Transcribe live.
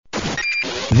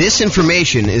This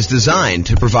information is designed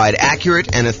to provide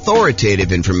accurate and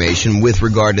authoritative information with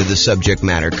regard to the subject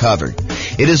matter covered.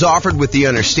 It is offered with the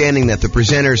understanding that the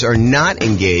presenters are not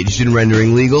engaged in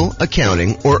rendering legal,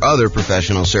 accounting, or other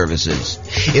professional services.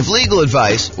 If legal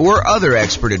advice or other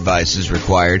expert advice is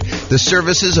required, the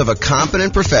services of a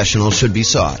competent professional should be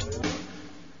sought.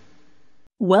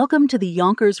 Welcome to the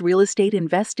Yonkers Real Estate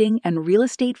Investing and Real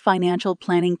Estate Financial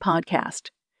Planning Podcast.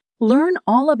 Learn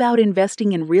all about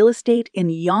investing in real estate in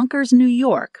Yonkers, New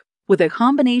York, with a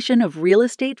combination of real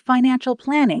estate financial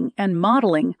planning and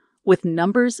modeling with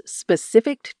numbers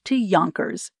specific to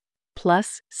Yonkers,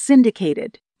 plus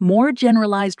syndicated, more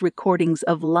generalized recordings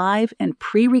of live and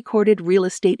pre-recorded real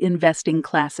estate investing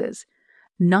classes,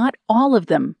 not all of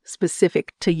them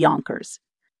specific to Yonkers.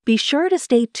 Be sure to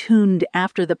stay tuned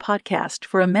after the podcast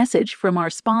for a message from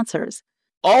our sponsors.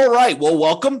 All right. Well,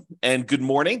 welcome and good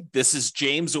morning. This is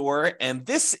James Orr, and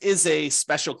this is a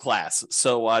special class.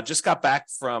 So just got back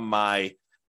from my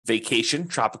vacation,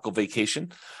 tropical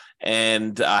vacation,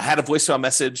 and had a voicemail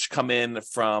message come in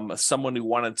from someone who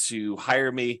wanted to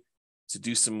hire me to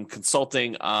do some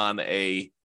consulting on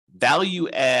a value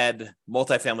add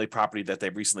multifamily property that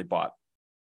they've recently bought.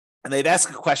 And they'd ask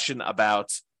a question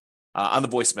about, on the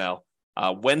voicemail,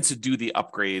 when to do the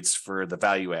upgrades for the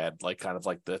value add, like kind of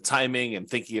like the timing and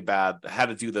thinking about how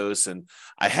to do those. And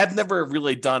I had never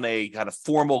really done a kind of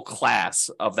formal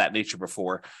class of that nature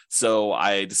before. So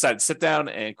I decided to sit down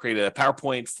and create a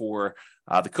PowerPoint for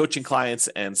the coaching clients.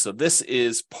 And so this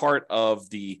is part of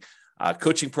the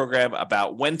coaching program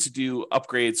about when to do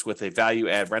upgrades with a value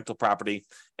add rental property.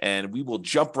 And we will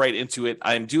jump right into it.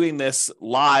 I'm doing this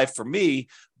live for me,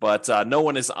 but no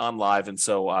one is on live. And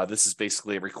so this is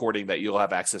basically a recording that you'll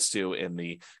have access to in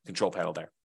the control panel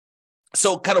there.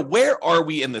 So kind of where are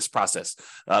we in this process?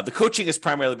 The coaching is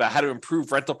primarily about how to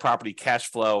improve rental property cash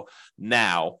flow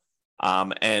now.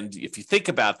 And if you think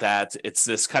about that, it's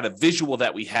this kind of visual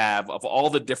that we have of all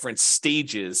the different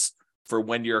stages for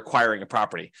when you're acquiring a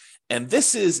property. And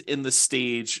this is in the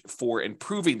stage for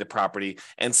improving the property.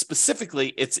 And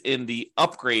specifically, it's in the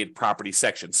upgrade property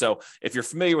section. So if you're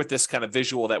familiar with this kind of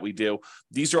visual that we do,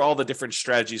 these are all the different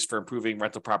strategies for improving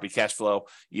rental property cash flow,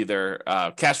 either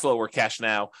cash flow or cash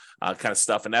now kind of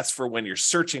stuff. And that's for when you're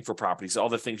searching for properties, all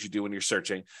the things you do when you're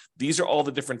searching. These are all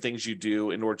the different things you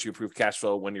do in order to improve cash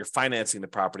flow when you're financing the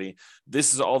property.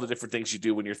 This is all the different things you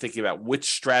do when you're thinking about which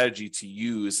strategy to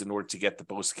use in order to get the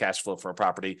most cash flow for a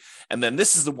property. And then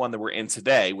this is the one that we're in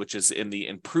today, which is in the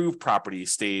improved property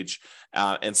stage.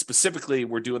 And specifically,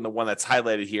 we're doing the one that's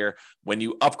highlighted here when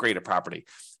you upgrade a property.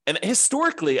 And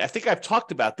historically, I think I've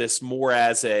talked about this more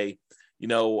as a,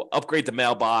 upgrade the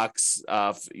mailbox,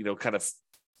 kind of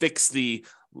fix the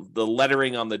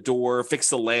lettering on the door,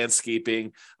 fix the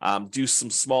landscaping, do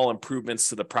some small improvements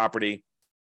to the property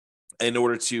in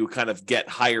order to kind of get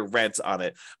higher rent on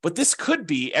it. But this could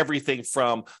be everything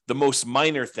from the most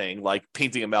minor thing, like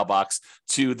painting a mailbox,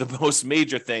 to the most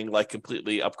major thing, like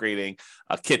completely upgrading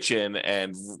a kitchen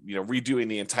and, redoing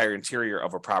the entire interior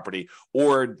of a property,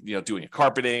 or, doing a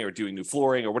carpeting or doing new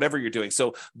flooring or whatever you're doing.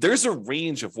 So there's a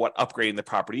range of what upgrading the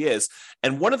property is.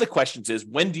 And one of the questions is,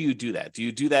 when do you do that? Do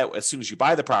you do that as soon as you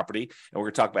buy the property? And we're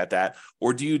going to talk about that.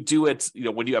 Or do you do it,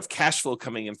 when you have cash flow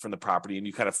coming in from the property and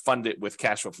you kind of fund it with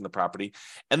cash flow from the property?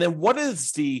 And then what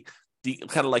is the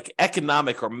kind of like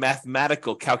economic or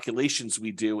mathematical calculations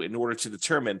we do in order to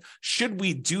determine, should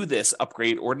we do this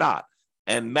upgrade or not?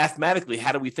 And mathematically,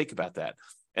 how do we think about that?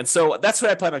 And so that's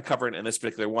what I plan on covering in this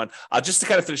particular one. Just to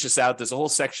kind of finish this out, there's a whole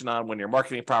section on when you're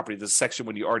marketing a property. There's a section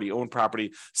when you already own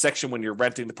property, section when you're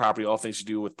renting the property, all things you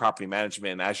do with property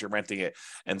management and as you're renting it.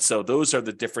 And so those are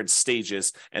the different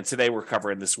stages. And today we're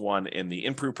covering this one in the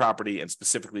improved property and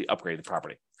specifically upgraded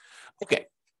property. Okay.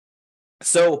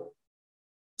 So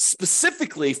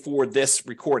specifically for this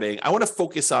recording, I want to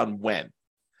focus on when.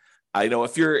 I know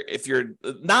if you're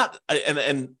not,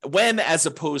 and when, as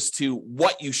opposed to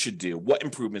what you should do, what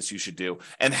improvements you should do,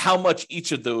 and how much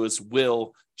each of those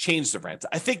will change the rent.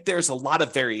 I think there's a lot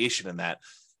of variation in that,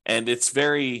 and it's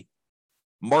very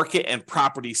market and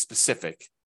property specific.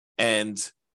 And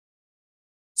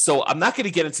so I'm not going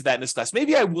to get into that in this class.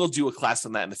 Maybe I will do a class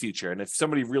on that in the future. And if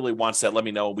somebody really wants that, let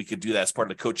me know. We could do that as part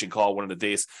of the coaching call one of the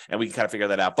days, and we can kind of figure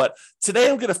that out. But today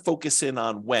I'm going to focus in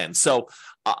on when. So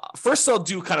first I'll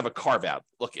do kind of a carve out.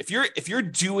 Look, if you're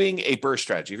doing a BRRRR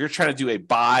strategy, if you're trying to do a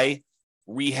buy,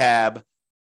 rehab,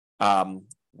 rent,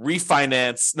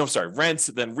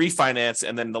 then refinance,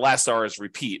 and then the last R is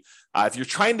repeat. If you're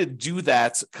trying to do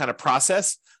that kind of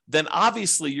process, then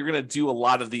obviously you're going to do a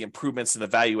lot of the improvements in the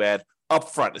value add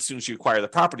upfront as soon as you acquire the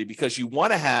property, because you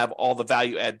want to have all the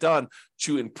value add done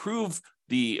to improve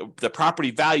the property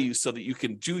value so that you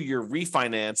can do your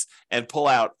refinance and pull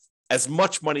out as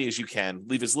much money as you can,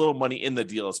 leave as little money in the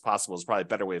deal as possible is probably a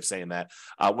better way of saying that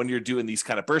when you're doing these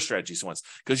kind of burst strategies once,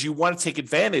 because you want to take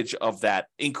advantage of that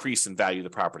increase in value of the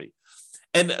property.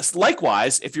 And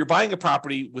likewise, if you're buying a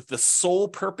property with the sole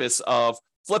purpose of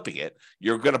flipping it,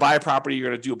 you're going to buy a property, you're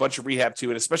going to do a bunch of rehab to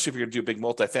it, especially if you're going to do a big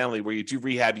multifamily where you do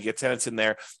rehab, you get tenants in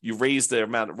there, you raise the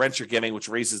amount of rent you're getting, which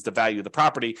raises the value of the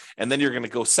property, and then you're going to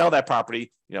go sell that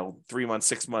property, 3 months,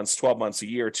 6 months, 12 months, a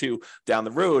year or two down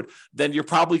the road, then you're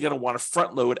probably going to want to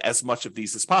front load as much of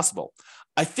these as possible.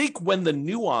 I think when the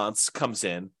nuance comes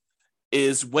in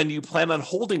is when you plan on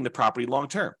holding the property long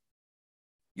term.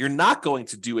 You're not going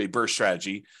to do a burst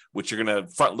strategy, which you're going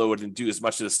to front load and do as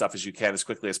much of the stuff as you can as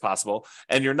quickly as possible.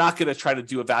 And you're not going to try to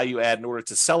do a value add in order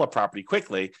to sell a property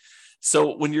quickly.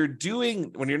 So when you're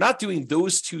not doing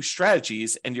those two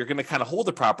strategies and you're going to kind of hold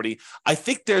the property, I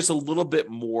think there's a little bit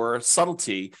more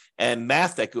subtlety and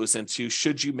math that goes into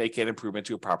should you make an improvement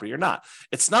to a property or not.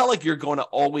 It's not like you're going to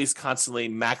always constantly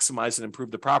maximize and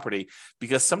improve the property,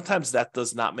 because sometimes that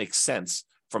does not make sense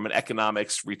from an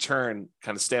economics return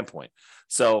kind of standpoint.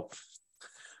 So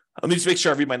let me just make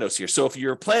sure I read my notes here. So if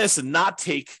your plan is to not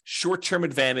take short-term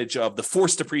advantage of the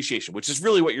forced depreciation, which is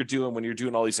really what you're doing when you're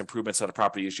doing all these improvements on a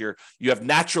property, is you have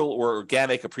natural or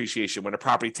organic appreciation when a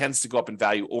property tends to go up in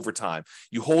value over time.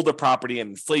 You hold a property and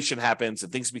inflation happens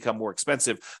and things become more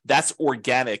expensive. That's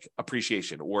organic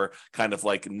appreciation, or kind of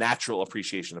like natural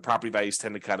appreciation. The property values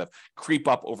tend to kind of creep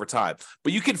up over time.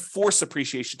 But you can force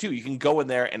appreciation too. You can go in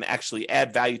there and actually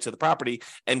add value to the property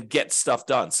and get stuff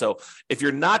done. So if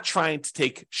you're not trying to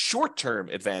take short-term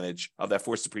advantage of that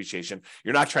forced depreciation,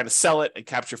 you're not trying to sell it and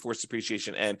capture forced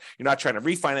depreciation, and you're not trying to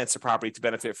refinance the property to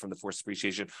benefit from the forced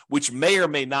depreciation, which may or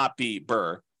may not be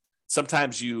BRRRR.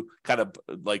 Sometimes you kind of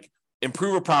like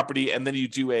improve a property and then you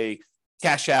do a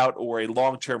cash out or a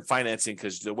long-term financing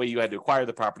because the way you had to acquire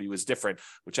the property was different,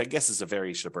 which I guess is a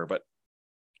variation of BRRRR, but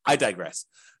I digress.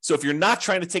 So if you're not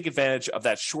trying to take advantage of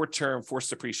that short-term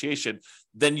forced depreciation,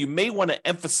 then you may want to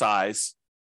emphasize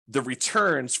the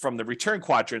returns from the return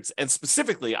quadrants, and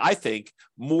specifically, I think,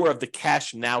 more of the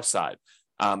cash now side.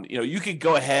 You could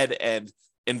go ahead and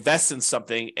invest in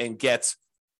something and get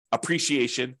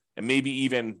appreciation and maybe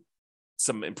even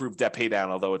some improved debt pay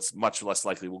down, although it's much less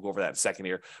likely. We'll go over that in a second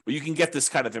here. But you can get this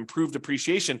kind of improved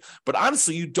appreciation. But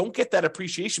honestly, you don't get that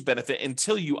appreciation benefit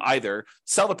until you either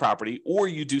sell the property or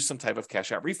you do some type of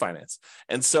cash out refinance.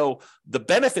 And so the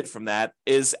benefit from that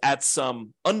is at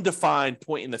some undefined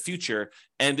point in the future,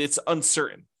 and it's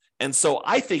uncertain. And so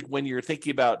I think when you're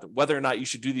thinking about whether or not you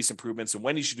should do these improvements and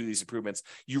when you should do these improvements,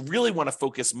 you really want to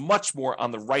focus much more on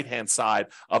the right-hand side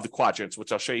of the quadrants,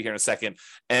 which I'll show you here in a second,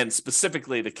 and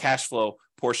specifically the cash flow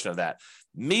portion of that.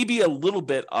 Maybe a little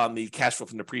bit on the cash flow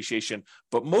from depreciation,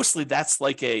 but mostly that's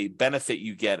like a benefit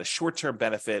you get, a short-term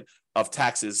benefit of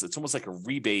taxes. It's almost like a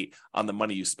rebate on the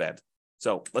money you spend.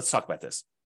 So let's talk about this.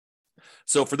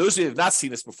 So for those of you who have not seen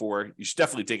this before, you should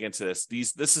definitely dig into this.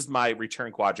 This is my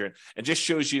return quadrant, and just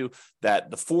shows you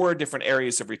that the 4 different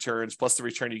areas of returns plus the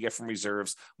return you get from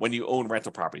reserves when you own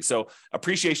rental property. So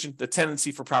appreciation, the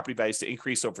tendency for property values to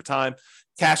increase over time.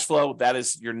 Cash flow, that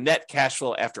is your net cash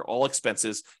flow after all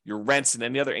expenses, your rents and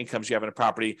any other incomes you have in a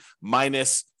property,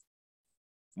 minus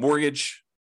mortgage,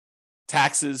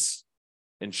 taxes,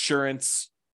 insurance,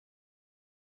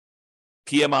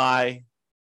 PMI,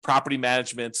 property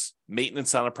management,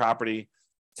 maintenance on a property,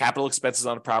 capital expenses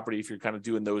on a property, if you're kind of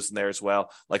doing those in there as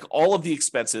well. Like all of the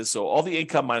expenses, so all the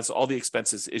income minus all the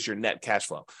expenses is your net cash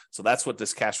flow. So that's what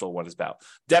this cash flow one is about.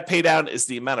 Debt pay down is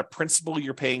the amount of principal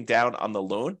you're paying down on the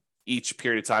loan each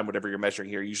period of time, whatever you're measuring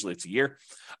here. Usually it's a year.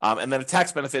 And then the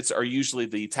tax benefits are usually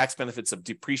the tax benefits of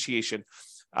depreciation.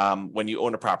 When you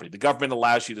own a property, the government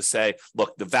allows you to say,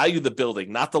 look, the value of the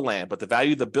building, not the land, but the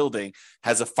value of the building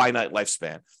has a finite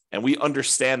lifespan. And we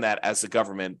understand that as the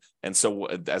government, and so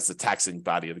as the taxing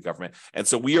body of the government. And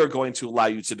so we are going to allow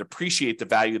you to depreciate the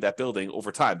value of that building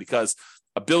over time, because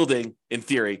a building, in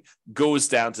theory, goes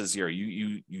down to zero.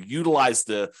 You utilize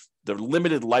the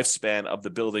limited lifespan of the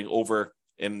building over,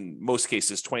 in most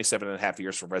cases, 27 and a half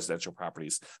years for residential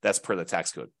properties. That's per the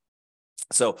tax code.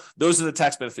 So those are the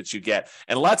tax benefits you get.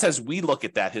 And a lot of times we look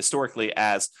at that historically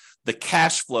as the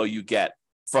cash flow you get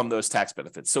from those tax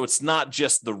benefits. So it's not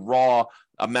just the raw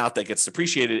amount that gets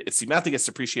depreciated. It's the amount that gets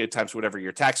depreciated times whatever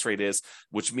your tax rate is,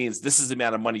 which means this is the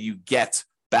amount of money you get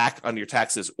back on your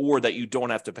taxes, or that you don't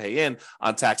have to pay in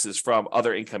on taxes from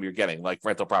other income you're getting, like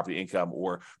rental property income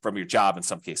or from your job in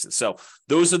some cases. So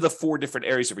those are the 4 different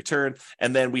areas of return.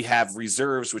 And then we have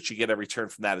reserves, which you get a return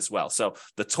from that as well. So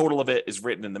the total of it is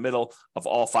written in the middle of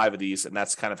all 5 of these. And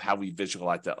that's kind of how we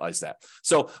visualize that.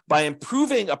 So by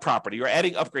improving a property or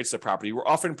adding upgrades to the property, we're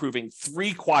often improving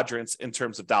 3 quadrants in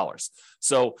terms of dollars.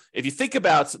 So if you think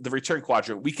about the return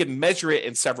quadrant, we can measure it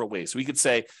in several ways. We could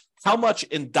say, how much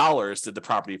in dollars did the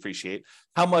property appreciate?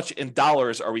 How much in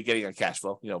dollars are we getting on cash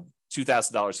flow?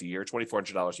 $2,000 a year,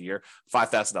 $2,400 a year,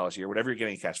 $5,000 a year, whatever you're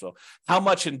getting in cash flow. How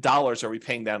much in dollars are we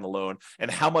paying down the loan?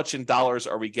 And how much in dollars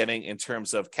are we getting in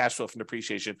terms of cash flow from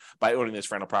depreciation by owning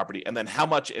this rental property? And then how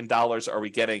much in dollars are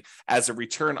we getting as a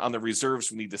return on the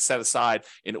reserves we need to set aside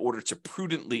in order to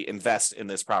prudently invest in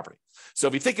this property? So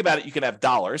if you think about it, you can have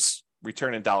dollars,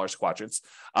 return in dollars quadrants,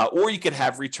 or you could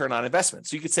have return on investment.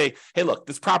 So you could say, hey, look,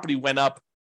 this property went up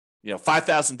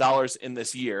 $5,000 in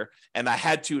this year, and I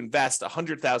had to invest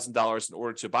 $100,000 in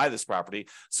order to buy this property.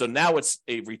 So now it's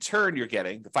a return you're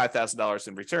getting, the $5,000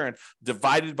 in return,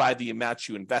 divided by the amount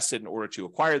you invested in order to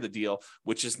acquire the deal,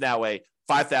 which is now a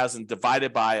 $5,000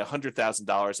 divided by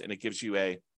 $100,000, and it gives you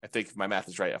I think if my math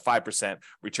is right, a 5%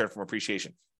 return from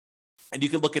appreciation. And you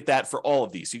can look at that for all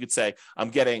of these. You could say, I'm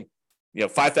getting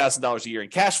 $5,000 a year in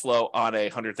cash flow on a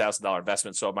 $100,000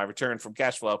 investment. So my return from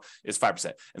cash flow is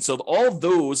 5%. And so all of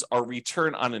those are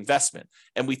return on investment.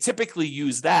 And we typically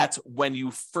use that when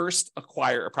you first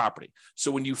acquire a property. So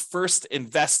when you first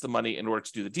invest the money in order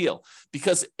to do the deal,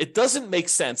 because it doesn't make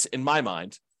sense in my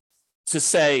mind to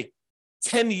say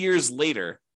 10 years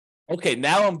later, okay,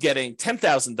 now I'm getting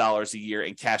 $10,000 a year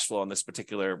in cash flow on this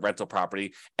particular rental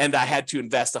property, and I had to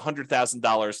invest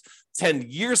 $100,000 10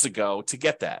 years ago to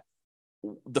get that.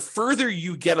 The further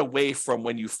you get away from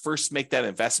when you first make that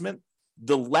investment,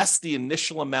 the less the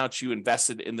initial amount you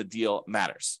invested in the deal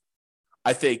matters.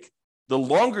 I think the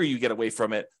longer you get away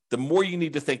from it, the more you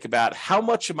need to think about how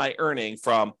much am I earning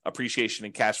from appreciation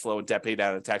and cash flow and debt pay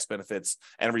down and tax benefits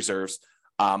and reserves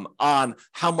on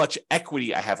how much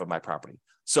equity I have in my property.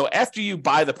 So after you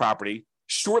buy the property,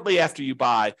 shortly after you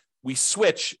buy, we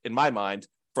switch, in my mind,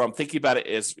 from thinking about it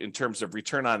as in terms of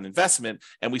return on investment,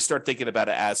 and we start thinking about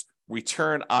it as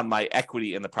return on my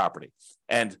equity in the property.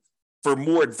 And for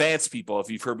more advanced people,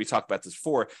 if you've heard me talk about this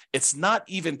before, it's not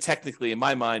even technically, in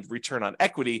my mind, return on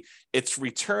equity. It's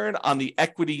return on the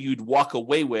equity you'd walk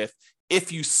away with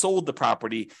if you sold the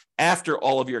property after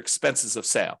all of your expenses of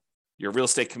sale, your real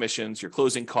estate commissions, your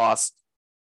closing costs,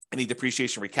 any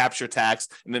depreciation recapture tax,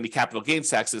 and any capital gains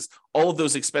taxes. All of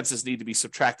those expenses need to be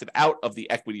subtracted out of the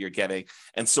equity you're getting.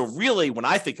 And so really, when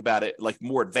I think about it, like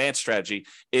more advanced strategy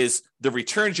is the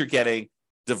returns you're getting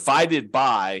divided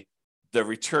by the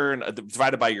return,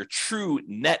 divided by your true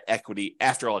net equity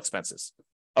after all expenses.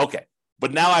 Okay,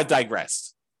 but now I've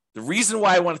digressed. The reason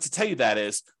why I wanted to tell you that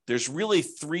is there's really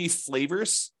 3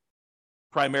 flavors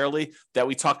primarily that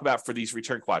we talk about for these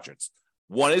return quadrants.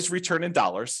 One is return in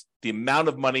dollars, the amount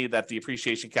of money that the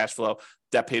appreciation, cash flow,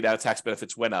 debt paid out, tax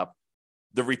benefits went up.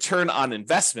 The return on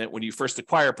investment, when you first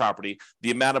acquire property,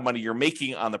 the amount of money you're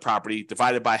making on the property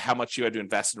divided by how much you had to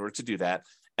invest in order to do that.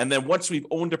 And then once we've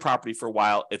owned a property for a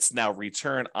while, it's now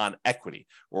return on equity,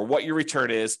 or what your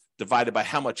return is divided by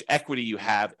how much equity you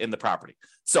have in the property.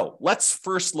 So let's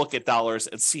first look at dollars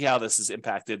and see how this is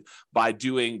impacted by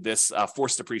doing this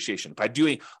forced depreciation, by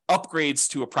doing upgrades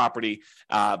to a property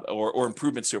or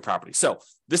improvements to a property. So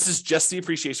this is just the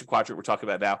appreciation quadrant we're talking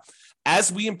about now.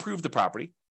 As we improve the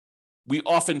property, we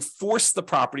often force the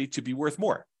property to be worth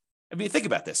more. I mean, think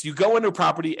about this. You go into a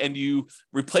property and you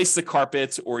replace the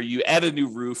carpets, or you add a new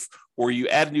roof, or you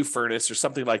add a new furnace or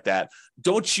something like that.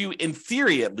 Don't you, in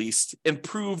theory at least,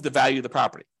 improve the value of the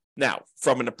property? Now,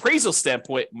 from an appraisal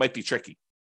standpoint, it might be tricky.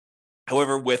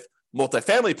 However, with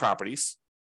multifamily properties,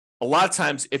 a lot of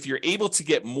times if you're able to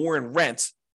get more in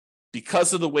rent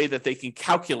because of the way that they can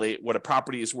calculate what a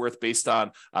property is worth based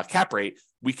on cap rate,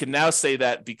 we can now say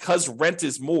that because rent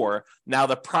is more, now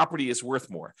the property is worth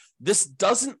more. This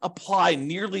doesn't apply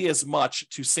nearly as much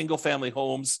to single family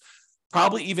homes,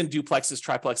 probably even duplexes,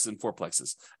 triplexes, and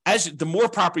fourplexes. The more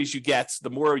properties you get, the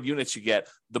more units you get,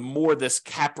 the more this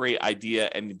cap rate idea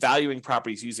and valuing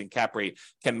properties using cap rate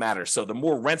can matter. So the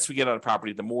more rents we get on a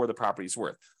property, the more the property is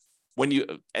worth. When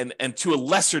you and to a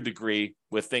lesser degree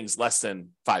with things less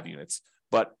than 5 units,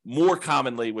 but more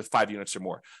commonly with 5 units or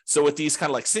more. So with these kind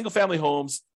of like single family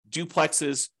homes,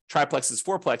 duplexes, triplexes,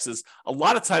 fourplexes, a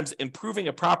lot of times improving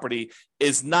a property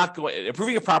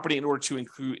in order to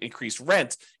increase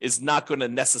rent is not going to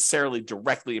necessarily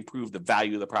directly improve the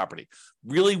value of the property.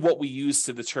 Really what we use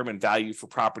to determine value for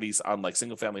properties on like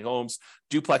single family homes,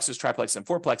 duplexes, triplexes, and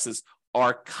fourplexes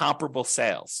are comparable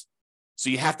sales. So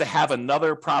you have to have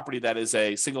another property that is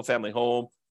a single family home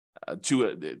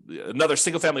another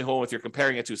single family home if you're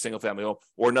comparing it to a single family home,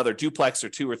 or another duplex or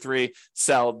 2 or 3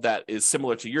 sell that is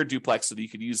similar to your duplex so that you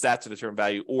could use that to determine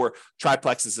value, or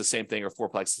triplex is the same thing, or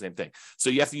fourplex is the same thing. So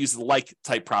you have to use like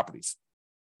type properties.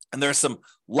 And there are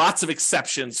lots of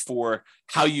exceptions for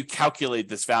how you calculate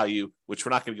this value, which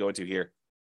we're not going to go into here.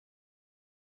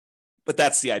 But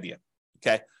that's the idea.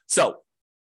 Okay. So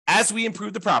as we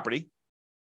improve the property,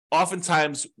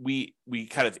 oftentimes we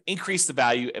kind of increase the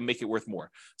value and make it worth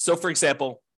more. So for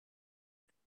example,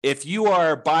 if you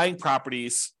are buying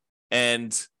properties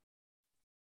and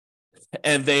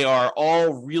they are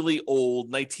all really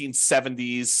old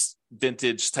 1970s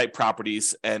vintage type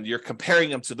properties, and you're comparing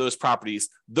them to those properties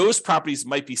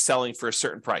might be selling for a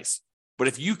certain price. But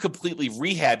if you completely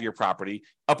rehab your property,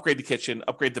 upgrade the kitchen,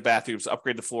 upgrade the bathrooms,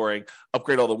 upgrade the flooring,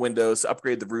 upgrade all the windows,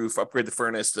 upgrade the roof, upgrade the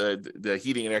furnace, the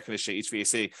heating and air conditioning,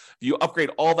 HVAC, if you upgrade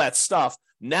all that stuff,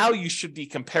 now you should be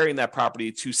comparing that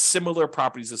property to similar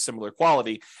properties of similar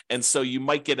quality. And so you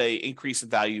might get an increase in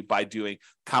value by doing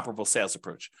comparable sales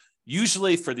approach.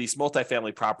 Usually for these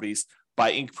multifamily properties,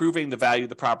 by improving the value of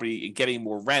the property and getting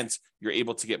more rent, you're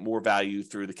able to get more value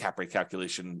through the cap rate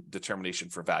calculation determination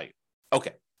for value.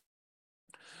 Okay.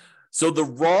 So the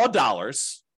raw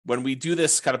dollars, when we do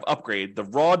this kind of upgrade, the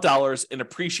raw dollars in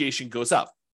appreciation goes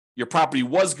up. Your property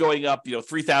was going up,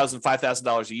 $3,000,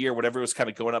 $5,000 a year, whatever it was kind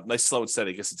of going up, nice, slow and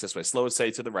steady. I guess it's this way, slow and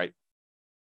steady to the right,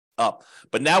 up.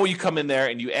 But now when you come in there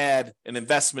and you add an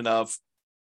investment of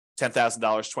 $10,000,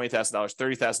 $20,000,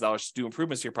 $30,000 to do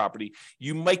improvements to your property,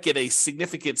 you might get a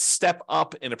significant step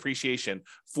up in appreciation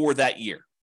for that year.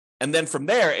 And then from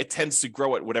there, it tends to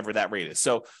grow at whatever that rate is.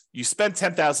 So you spend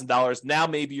 $10,000, now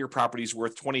maybe your property is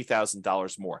worth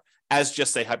 $20,000 more, as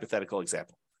just a hypothetical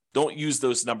example. Don't use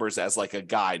those numbers as like a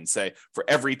guide and say, for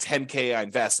every 10K I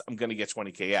invest, I'm going to get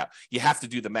 20K out. You have to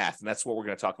do the math, and that's what we're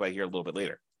going to talk about here a little bit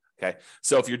later. Okay.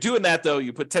 So if you're doing that, though,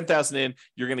 you put 10,000 in,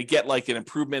 you're going to get like an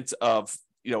improvement of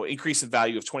increase in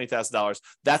value of $20,000.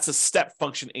 That's a step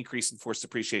function increase in forced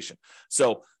depreciation.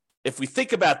 So if we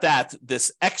think about that,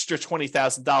 this extra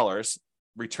 $20,000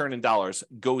 return in dollars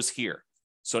goes here.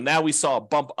 So now we saw a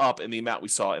bump up in the amount we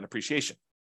saw in appreciation.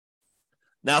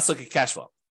 Now let's look at cash flow.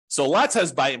 So a lot of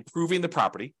times by improving the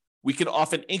property, we can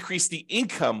often increase the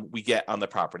income we get on the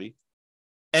property.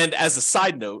 And as a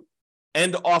side note,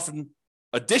 and often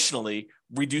additionally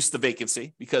reduce the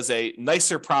vacancy, because a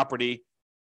nicer property,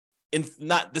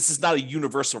 this is not a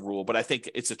universal rule, but I think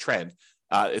it's a trend.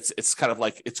 It's kind of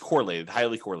like it's correlated,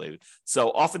 highly correlated. So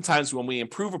oftentimes when we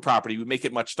improve a property, we make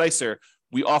it much nicer,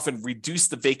 we often reduce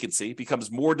the vacancy,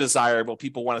 becomes more desirable.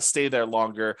 People want to stay there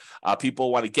longer.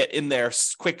 People want to get in there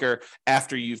quicker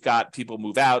after you've got people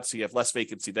move out, so you have less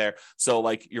vacancy there. So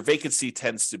like your vacancy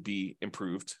tends to be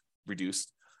improved,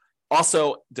 reduced.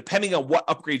 Also, depending on what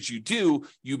upgrades you do,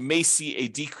 you may see a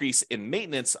decrease in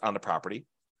maintenance on the property.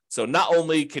 So not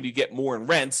only can you get more in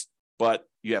rent, but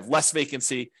you have less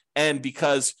vacancy. And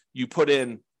because you put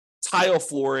in tile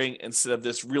flooring instead of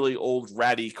this really old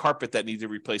ratty carpet that needs to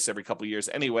be replaced every couple of years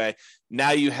anyway,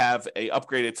 now you have a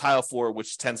upgraded tile floor,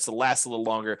 which tends to last a little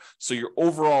longer. So your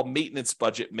overall maintenance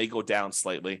budget may go down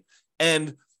slightly.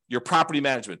 And your property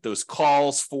management, those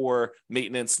calls for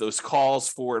maintenance, those calls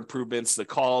for improvements, the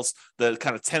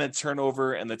kind of tenant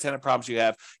turnover and the tenant problems you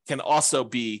have can also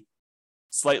be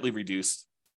slightly reduced.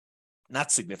 Not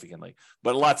significantly,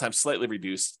 but a lot of times slightly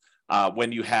reduced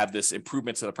when you have this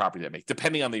improvement to the property that make,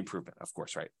 depending on the improvement, of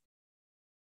course, right?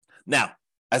 Now,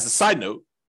 as a side note,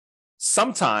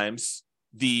 sometimes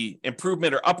the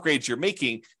improvement or upgrades you're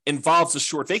making involves a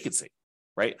short vacancy,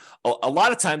 right? A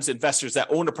lot of times investors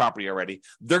that own a property already,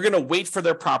 they're going to wait for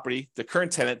their property, the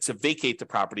current tenant, to vacate the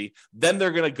property. Then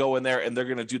they're going to go in there and they're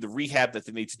going to do the rehab that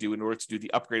they need to do in order to do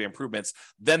the upgrade improvements.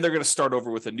 Then they're going to start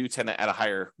over with a new tenant at a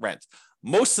higher rent.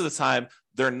 Most of the time,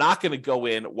 they're not going to go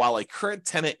in while a current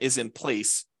tenant is in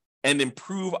place and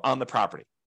improve on the property,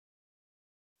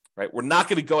 right? We're not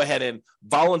going to go ahead and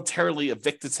voluntarily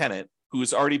evict a tenant who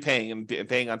is already paying and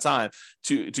paying on time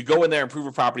to go in there, improve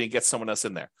a property, and get someone else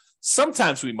in there.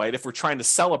 Sometimes we might if we're trying to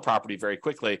sell a property very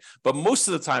quickly, but most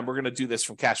of the time we're going to do this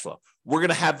from cash flow. We're going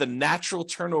to have the natural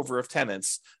turnover of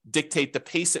tenants dictate the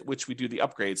pace at which we do the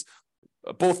upgrades,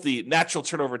 both the natural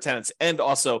turnover of tenants and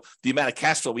also the amount of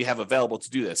cash flow we have available to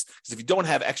do this. Because if you don't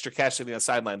have extra cash sitting on the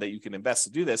sideline that you can invest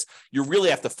to do this, you really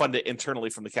have to fund it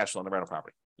internally from the cash flow on the rental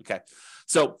property. Okay.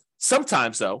 So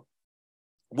sometimes though,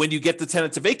 when you get the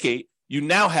tenant to vacate, you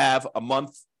now have a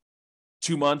month,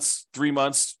 2 months, 3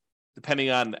 months, depending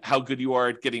on how good you are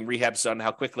at getting rehabs done,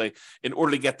 how quickly, in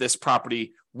order to get this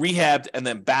property rehabbed and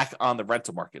then back on the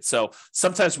rental market. So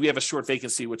sometimes we have a short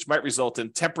vacancy, which might result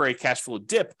in temporary cash flow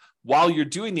dip while you're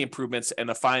doing the improvements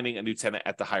and finding a new tenant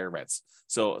at the higher rents.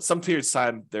 So some periods of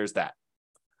time, there's that.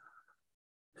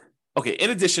 Okay, in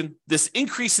addition, this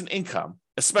increase in income,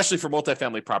 especially for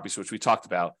multifamily properties, which we talked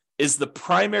about, is the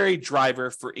primary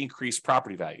driver for increased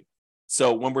property value.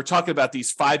 So when we're talking about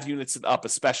these 5 units and up,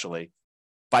 especially,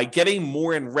 by getting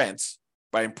more in rent,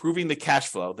 by improving the cash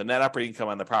flow, the net operating income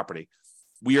on the property,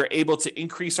 we are able to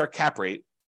increase our cap rate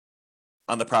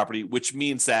on the property, which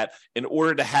means that in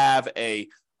order to have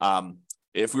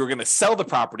if we were going to sell the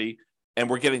property and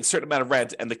we're getting a certain amount of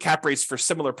rent and the cap rates for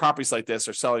similar properties like this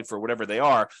are selling for whatever they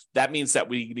are, that means that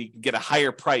we can get a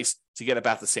higher price to get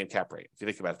about the same cap rate, if you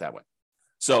think about it that way.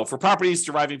 So for properties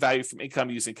deriving value from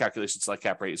income using calculations like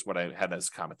cap rate is what I had as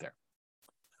a comment there.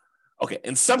 Okay,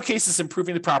 in some cases,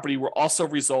 improving the property will also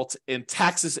result in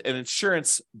taxes and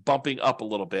insurance bumping up a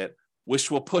little bit,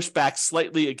 which will push back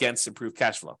slightly against improved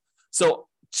cash flow. So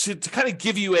to kind of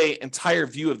give you an entire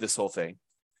view of this whole thing,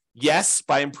 yes,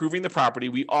 by improving the property,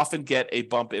 we often get a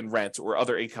bump in rent or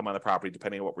other income on the property,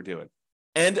 depending on what we're doing.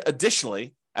 And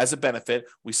additionally, as a benefit,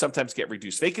 we sometimes get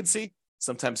reduced vacancy,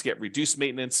 sometimes get reduced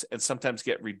maintenance, and sometimes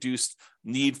get reduced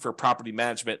need for property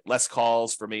management, less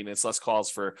calls for maintenance, less calls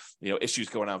for issues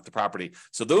going on with the property.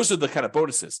 So those are the kind of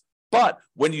bonuses. But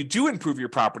when you do improve your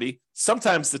property,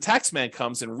 sometimes the tax man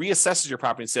comes and reassesses your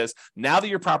property and says, now that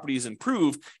your property is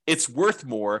improved, it's worth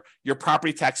more. Your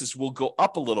property taxes will go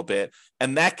up a little bit,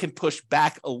 and that can push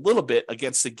back a little bit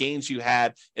against the gains you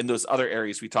had in those other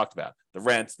areas we talked about, the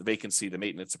rent, the vacancy, the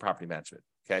maintenance, the property management.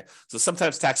 Okay, so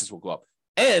sometimes taxes will go up.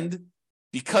 And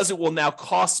because it will now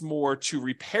cost more to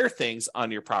repair things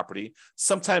on your property,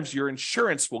 sometimes your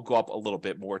insurance will go up a little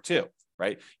bit more too,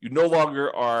 right? You no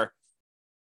longer are,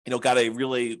 got a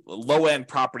really low-end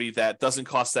property that doesn't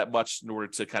cost that much in order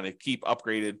to kind of keep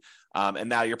upgraded. And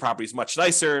now your property is much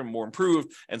nicer and more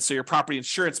improved. And so your property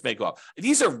insurance may go up.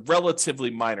 These are relatively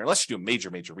minor, unless you do major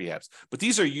rehabs, but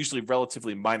these are usually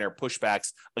relatively minor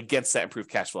pushbacks against that improved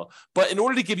cash flow. But in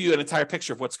order to give you an entire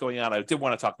picture of what's going on, I did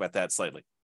want to talk about that slightly.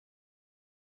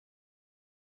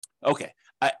 Okay,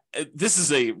 this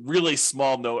is a really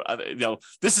small note.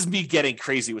 This is me getting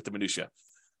crazy with the minutia.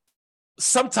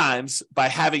 Sometimes by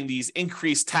having these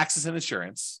increased taxes and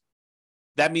insurance,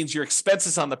 that means your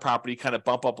expenses on the property kind of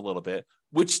bump up a little bit,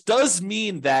 which does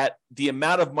mean that the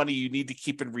amount of money you need to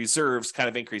keep in reserves kind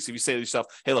of increase. If you say to yourself,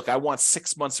 hey, look, I want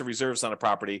 6 months of reserves on a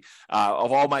property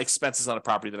of all my expenses on a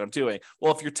property that I'm doing.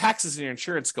 Well, if your taxes and your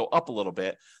insurance go up a little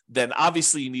bit, then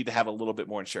obviously you need to have a little bit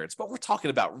more insurance. But we're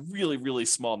talking about really, really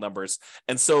small numbers.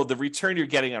 And so the return you're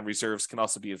getting on reserves can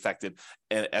also be affected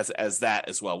as that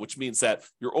as well, which means that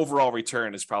your overall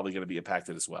return is probably going to be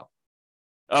impacted as well.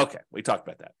 Okay, we talked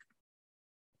about that.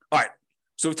 All right,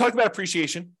 so we talked about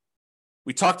appreciation.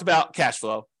 We talked about cash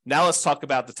flow. Now let's talk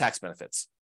about the tax benefits.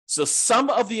 So some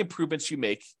of the improvements you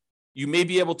make, you may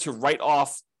be able to write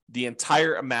off the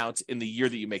entire amount in the year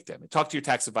that you make them. And talk to your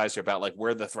tax advisor about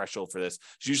where the threshold for this.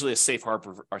 It's usually a safe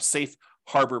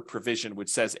harbor provision, which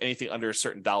says anything under a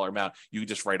certain dollar amount, you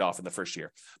just write off in the first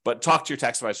year. But talk to your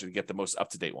tax advisor to get the most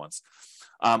up-to-date ones.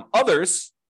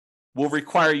 Others will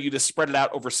require you to spread it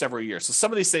out over several years. So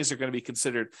some of these things are going to be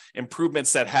considered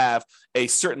improvements that have a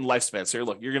certain lifespan. So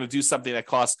look, you're going to do something that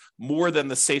costs more than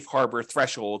the safe harbor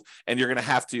threshold, and you're going to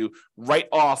have to write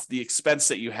off the expense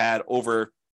that you had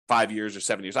over 5 years or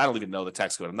 7 years. I don't even know the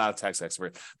tax code. I'm not a tax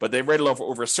expert, but they write it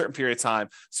over a certain period of time.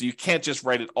 So you can't just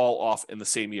write it all off in the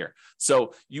same year.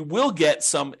 So you will get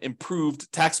some improved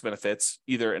tax benefits,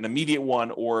 either an immediate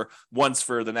one or ones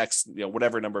for the next,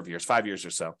 whatever number of years, 5 years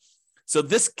or so. So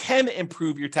this can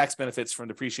improve your tax benefits from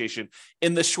depreciation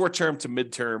in the short term to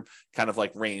midterm kind of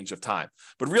range of time.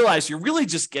 But realize you're really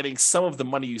just getting some of the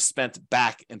money you spent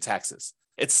back in taxes.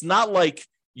 It's not like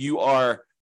you are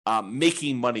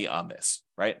making money on this,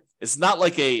 right? It's not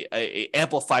like a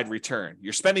amplified return.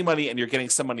 You're spending money and you're getting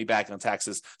some money back on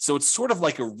taxes. So it's sort of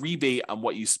like a rebate on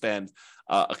what you spend,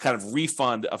 a kind of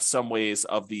refund of some ways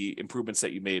of the improvements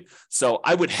that you made. So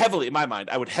I would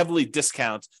heavily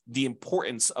discount the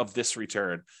importance of this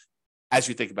return as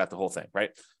you think about the whole thing, right?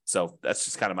 So that's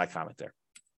just kind of my comment there.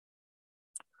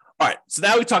 All right, so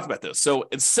now we talked about this. So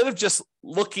instead of just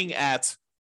looking at,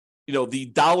 the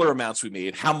dollar amounts we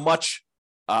made, how much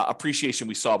appreciation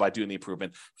we saw by doing the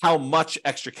improvement, how much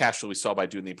extra cash flow we saw by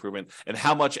doing the improvement, and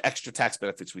how much extra tax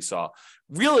benefits we saw.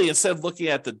 Really, instead of looking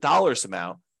at the dollars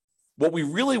amount, what we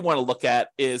really want to look at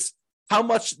is how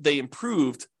much they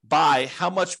improved by how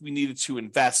much we needed to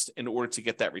invest in order to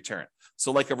get that return.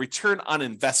 So like a return on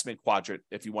investment quadrant,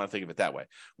 if you want to think of it that way.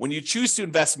 When you choose to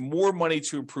invest more money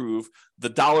to improve the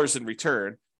dollars in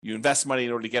return, you invest money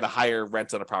in order to get a higher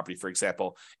rent on a property, for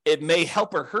example, it may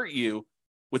help or hurt you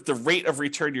with the rate of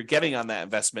return you're getting on that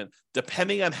investment,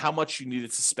 depending on how much you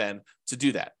needed to spend to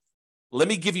do that. Let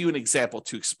me give you an example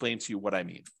to explain to you what I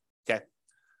mean, okay?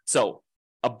 So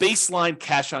a baseline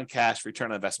cash on cash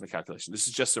return on investment calculation. This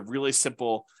is just a really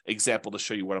simple example to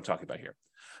show you what I'm talking about here.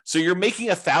 So you're making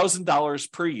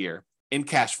 $1,000 per year in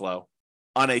cash flow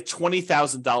on a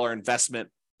 $20,000 investment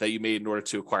that you made in order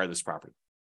to acquire this property.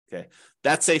 Okay,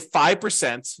 that's a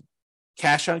 5%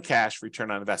 cash on cash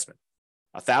return on investment.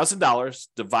 $1,000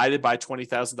 divided by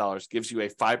 $20,000 gives you a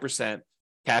 5%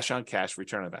 cash on cash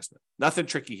return on investment. Nothing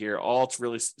tricky here. All it's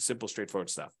really simple, straightforward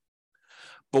stuff.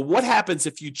 But what happens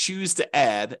if you choose to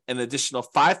add an additional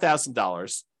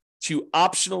 $5,000 to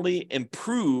optionally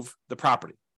improve the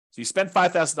property? So you spend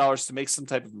 $5,000 to make some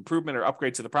type of improvement or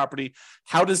upgrade to the property.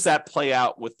 How does that play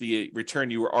out with the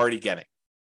return you were already getting?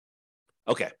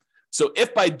 Okay, so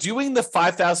if by doing the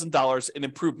 $5,000 in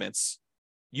improvements,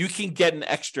 you can get an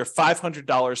extra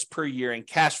 $500 per year in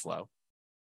cash flow.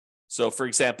 So for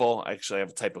example, actually I have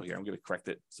a typo here. I'm going to correct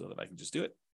it so that I can just do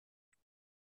it.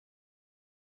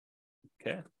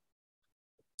 Okay.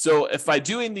 So if by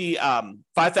doing the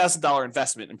 $5,000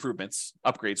 investment improvements,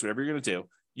 upgrades, whatever you're going to do,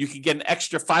 you can get an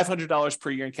extra $500 per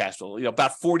year in cash flow.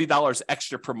 About $40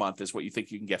 extra per month is what you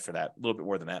think you can get for that. A little bit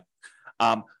more than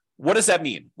that. What does that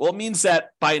mean? Well, it means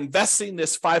that by investing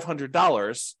this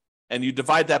 $500 and you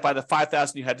divide that by the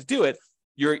 $5,000 you had to do it,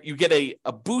 you get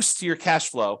a boost to your cash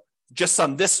flow just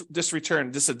on this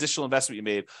return, this additional investment you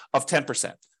made of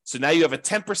 10%. So now you have a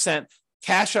 10%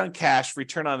 cash on cash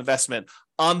return on investment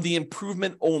on the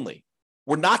improvement only.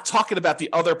 We're not talking about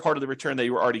the other part of the return that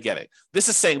you were already getting. This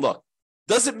is saying, look,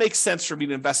 does it make sense for me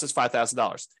to invest this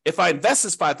 $5,000? If I invest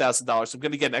this $5,000, I'm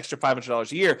going to get an extra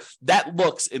 $500 a year. That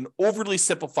looks an overly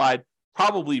simplified,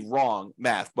 probably wrong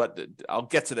math, but I'll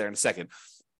get to there in a second.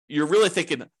 You're really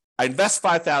thinking, I invest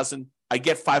 $5,000, I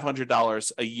get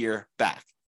 $500 a year back.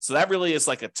 So that really is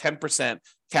like a 10%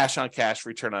 cash on cash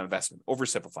return on investment,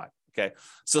 oversimplified. Okay.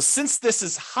 So since this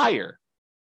is higher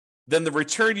than the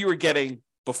return you were getting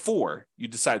before you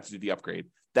decided to do the upgrade,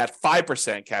 that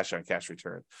 5% cash on cash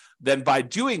return, then by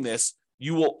doing this,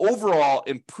 you will overall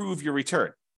improve your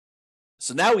return.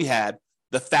 So now we had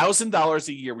the $1,000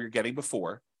 a year we were getting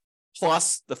before,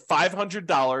 plus the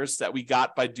 $500 that we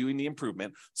got by doing the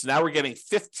improvement. So now we're getting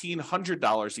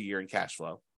 $1,500 a year in cash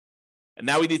flow. And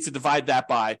now we need to divide that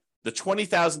by the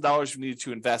 $20,000 we needed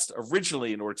to invest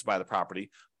originally in order to buy the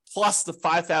property, plus the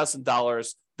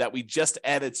 $5,000 that we just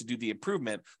added to do the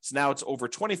improvement. So now it's over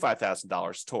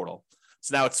 $25,000 total.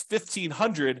 So now it's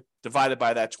 $1,500 divided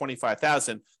by that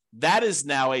 $25,000. That is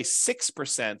now a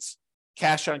 6%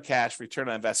 cash on cash return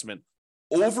on investment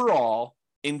overall,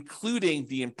 including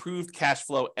the improved cash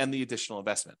flow and the additional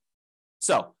investment.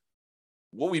 So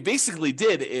what we basically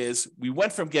did is we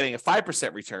went from getting a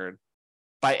 5% return.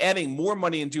 By adding more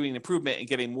money and doing an improvement and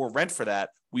getting more rent for that,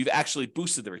 we've actually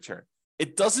boosted the return.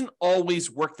 It doesn't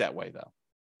always work that way, though.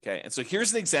 Okay, and so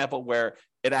here's an example where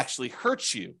it actually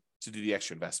hurts you to do the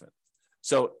extra investment.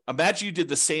 So imagine you did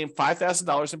the same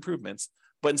 $5,000 improvements,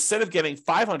 but instead of getting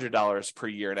 $500 per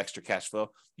year in extra cash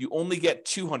flow, you only get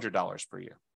 $200 per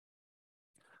year.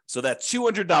 So that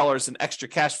 $200 in extra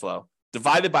cash flow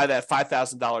divided by that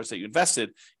 $5,000 that you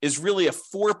invested is really a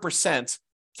 4%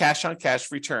 cash on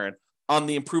cash return on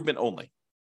the improvement only.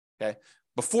 Okay.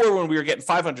 Before, when we were getting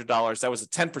 $500, that was a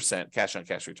 10% cash on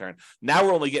cash return. Now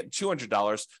we're only getting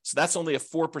 $200. So that's only a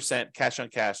 4% cash on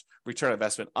cash return on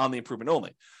investment on the improvement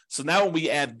only. So now when we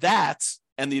add that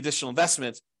and the additional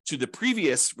investment to the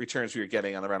previous returns we were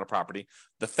getting on the rental property,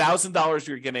 the $1,000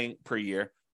 we were getting per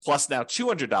year, plus now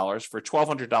 $200 for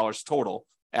 $1,200 total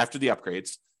after the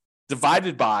upgrades,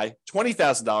 divided by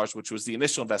 $20,000, which was the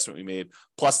initial investment we made,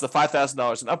 plus the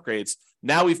 $5,000 in upgrades.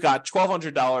 Now we've got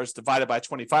 $1,200 divided by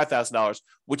 $25,000,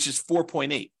 which is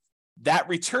 4.8. That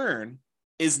return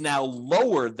is now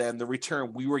lower than the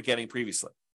return we were getting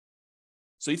previously.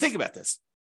 So you think about this.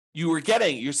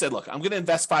 You said, look, I'm going to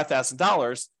invest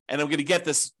 $5,000 and I'm going to get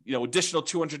this, additional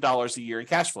 $200 a year in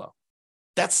cash flow.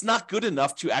 That's not good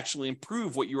enough to actually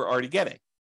improve what you were already getting.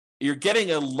 You're getting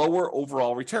a lower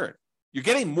overall return. You're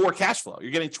getting more cash flow.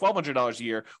 You're getting $1,200 a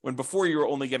year when before you were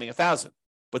only getting $1,000.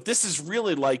 But this is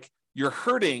really like you're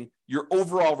hurting your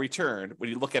overall return when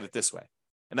you look at it this way.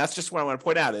 And that's just what I want to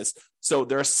point out is, so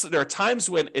there are times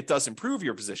when it does improve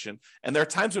your position, and there are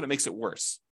times when it makes it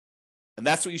worse. And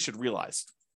that's what you should realize.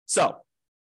 So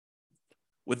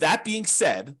with that being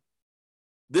said,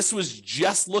 this was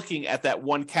just looking at that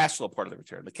one cash flow part of the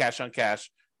return, the cash on cash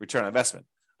return on investment,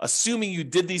 assuming you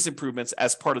did these improvements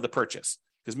as part of the purchase.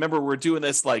 Because remember, we're doing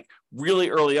this like really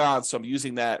early on, so I'm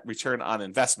using that return on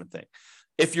investment thing.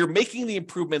 If you're making the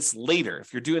improvements later,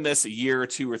 if you're doing this a year or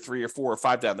 2 or 3 or 4 or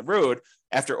 5 down the road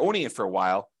after owning it for a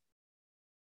while,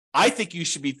 I think you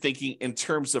should be thinking in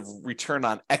terms of return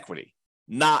on equity,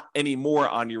 not anymore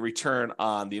on your return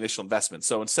on the initial investment.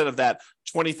 So instead of that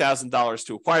 $20,000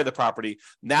 to acquire the property,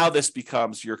 now this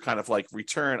becomes your kind of like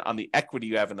return on the equity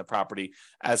you have in the property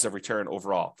as a return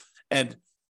overall. And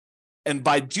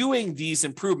by doing these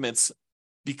improvements,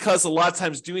 because a lot of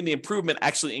times doing the improvement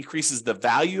actually increases the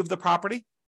value of the property,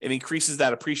 it increases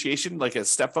that appreciation like a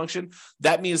step function.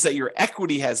 That means that your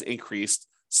equity has increased.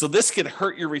 So this can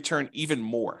hurt your return even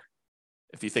more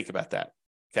if you think about that.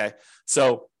 Okay.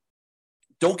 So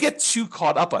don't get too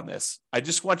caught up on this. I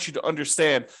just want you to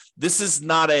understand this is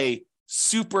not a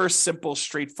super simple,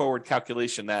 straightforward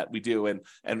calculation that we do. And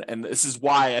this is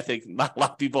why I think not a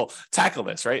lot of people tackle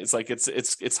this, right? It's like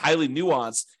it's highly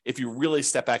nuanced if you really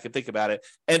step back and think about it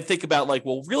and think about like,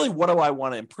 well, really, what do I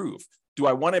want to improve? Do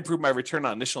I want to improve my return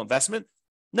on initial investment?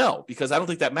 No, because I don't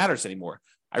think that matters anymore.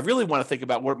 I really want to think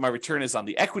about what my return is on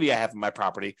the equity I have in my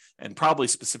property and probably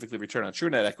specifically return on true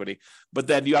net equity. But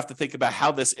then you have to think about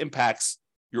how this impacts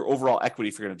your overall equity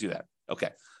if you're going to do that. Okay.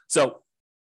 So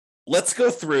let's go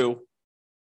through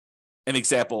an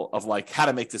example of like how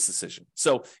to make this decision.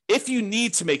 So if you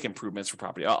need to make improvements for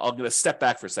property, I'm going to step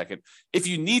back for a second. If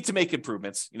you need to make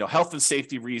improvements, health and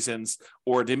safety reasons,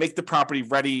 or to make the property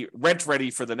rent ready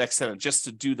for the next tenant, just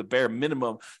to do the bare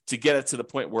minimum to get it to the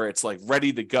point where it's like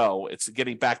ready to go, it's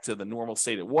getting back to the normal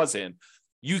state it was in,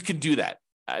 you can do that.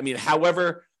 I mean,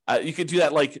 however, you can do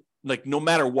that like no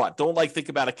matter what. Don't think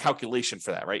about a calculation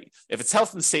for that, right? If it's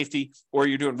health and safety or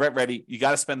you're doing rent ready, you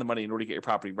got to spend the money in order to get your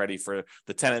property ready for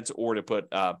the tenants or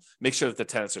to make sure that the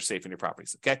tenants are safe in your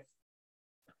properties, okay?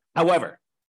 However,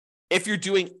 if you're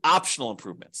doing optional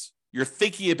improvements, you're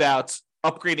thinking about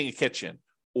upgrading a kitchen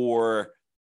or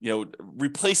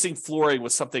replacing flooring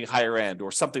with something higher end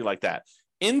or something like that.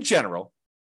 In general,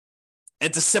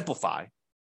 and to simplify,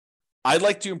 I'd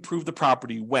like to improve the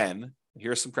property when,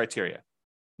 here are some criteria.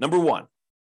 Number one,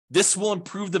 this will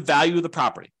improve the value of the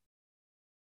property.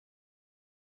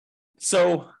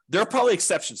 So there are probably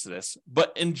exceptions to this,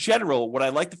 but in general, what I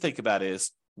like to think about is,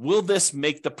 will this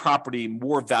make the property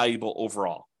more valuable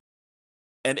overall?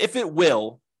 And if it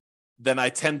will, then I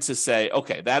tend to say,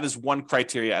 okay, that is one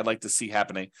criteria I'd like to see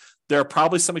happening. There are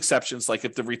probably some exceptions, like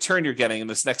if the return you're getting in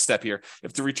this next step here,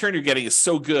 if the return you're getting is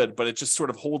so good, but it just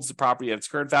sort of holds the property at its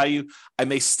current value, I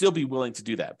may still be willing to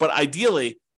do that. But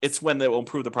ideally, it's when they will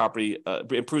improve the property,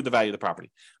 improve the value of the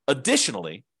property.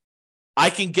 Additionally,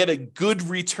 I can get a good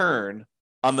return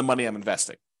on the money I'm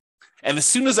investing. And as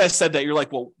soon as I said that, you're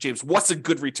like, well, James, what's a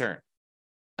good return?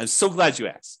 I'm so glad you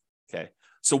asked. Okay.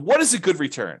 So what is a good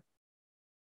return?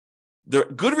 The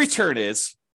good return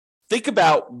is, think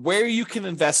about where you can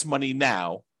invest money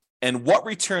now and what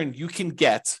return you can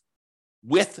get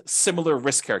with similar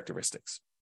risk characteristics.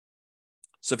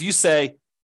 So if you say,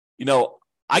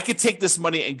 I could take this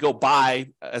money and go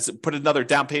put another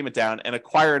down payment down and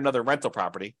acquire another rental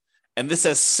property, and this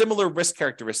has similar risk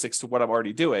characteristics to what I'm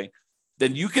already doing,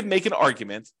 then you could make an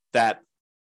argument that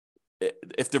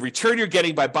if the return you're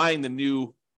getting by buying the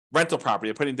new rental property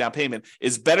and putting down payment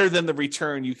is better than the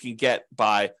return you can get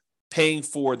by paying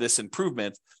for this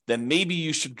improvement, then maybe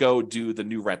you should go do the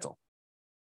new rental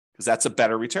because that's a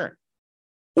better return.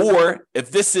 Or if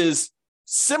this is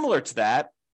similar to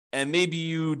that, and maybe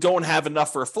you don't have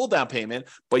enough for a full down payment,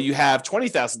 but you have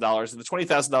 $20,000 and the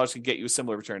 $20,000 can get you a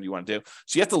similar return you want to do.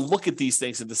 So you have to look at these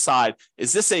things and decide,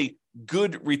 is this a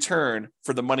good return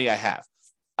for the money I have?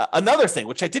 Another thing,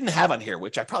 which I didn't have on here,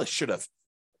 which I probably should have,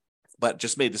 but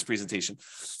just made this presentation.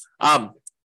 I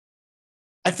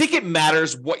think it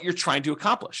matters what you're trying to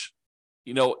accomplish.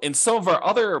 In some of our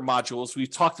other modules,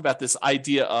 we've talked about this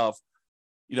idea of,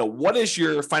 what is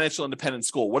your financial independence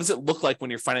goal? What does it look like when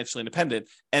you're financially independent?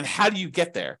 And how do you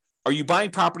get there? Are you buying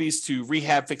properties to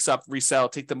rehab, fix up, resell,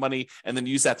 take the money, and then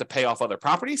use that to pay off other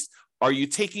properties? Are you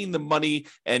taking the money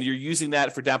and you're using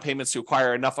that for down payments to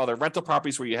acquire enough other rental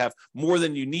properties where you have more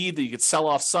than you need that you could sell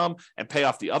off some and pay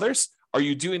off the others? Are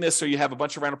you doing this so you have a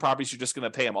bunch of rental properties, you're just going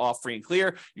to pay them off free and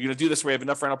clear? You're going to do this where you have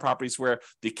enough rental properties where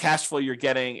the cash flow you're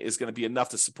getting is going to be enough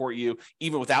to support you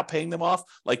even without paying them off?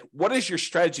 Like, what is your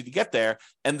strategy to get there?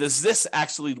 And does this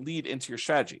actually lead into your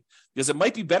strategy? Because it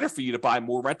might be better for you to buy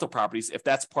more rental properties if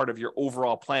that's part of your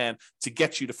overall plan to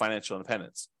get you to financial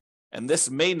independence. And this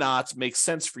may not make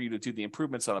sense for you to do the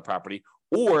improvements on the property.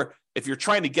 Or if you're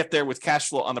trying to get there with cash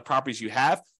flow on the properties you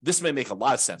have, this may make a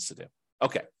lot of sense to do.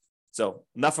 Okay, so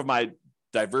enough of my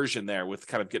diversion there with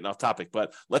kind of getting off topic,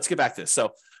 but let's get back to this.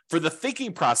 So for the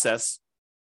thinking process,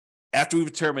 after we've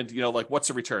determined, like what's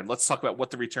the return, let's talk about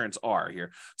what the returns are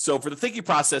here. So for the thinking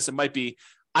process, it might be,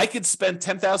 I could spend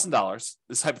 $10,000.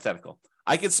 This is hypothetical.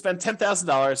 I could spend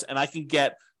 $10,000 and I can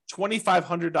get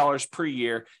 $2,500 per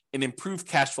year in improved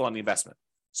cash flow on the investment.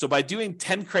 So by doing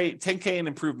 10K in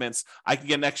improvements, I can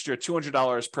get an extra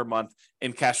 $200 per month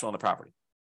in cash flow on the property.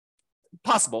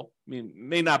 Possible. I mean,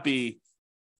 may not be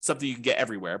something you can get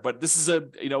everywhere, but this is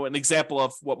an example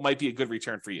of what might be a good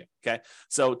return for you. Okay.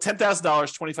 So $10,000,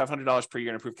 $2,500 per year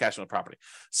in improved cash flow on the property.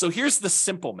 So here's the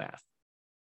simple math,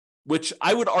 which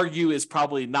I would argue is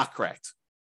probably not correct,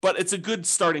 but it's a good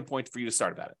starting point for you to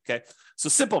start about it. Okay. So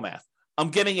simple math. I'm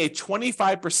getting a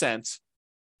 25%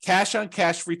 cash on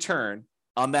cash return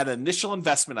on that initial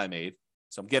investment I made.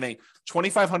 So I'm getting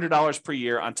 $2,500 per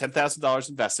year on $10,000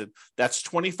 invested. That's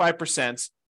 25%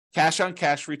 cash on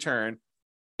cash return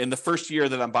in the first year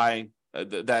that I'm buying,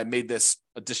 that I made this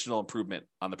additional improvement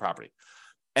on the property.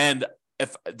 And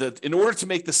in order to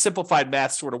make the simplified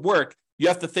math sort of work, you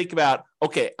have to think about,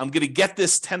 okay, I'm going to get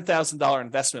this $10,000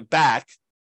 investment back,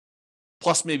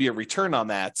 plus maybe a return on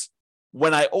that,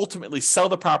 when I ultimately sell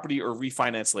the property or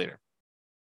refinance later.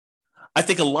 I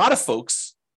think a lot of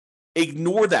folks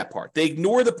ignore that part. They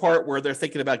ignore the part where they're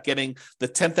thinking about getting the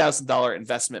 $10,000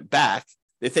 investment back.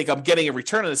 They think I'm getting a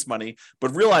return on this money,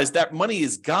 but realize that money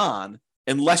is gone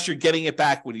unless you're getting it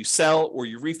back when you sell or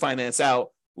you refinance out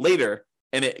later.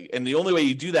 And the only way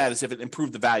you do that is if it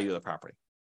improved the value of the property.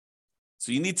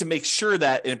 So you need to make sure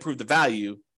that it improved the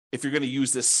value if you're going to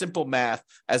use this simple math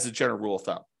as a general rule of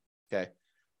thumb. Okay.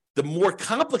 The more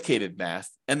complicated math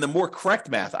and the more correct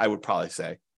math, I would probably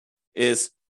say,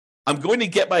 is I'm going to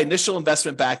get my initial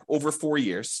investment back over 4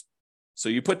 years. So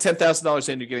you put $10,000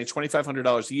 in, you're getting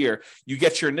 $2,500 a year. You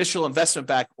get your initial investment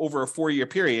back over a 4-year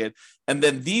period. And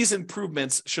then these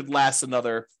improvements should last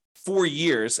another 4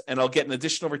 years. And I'll get an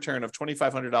additional return of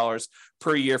 $2,500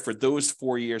 per year for those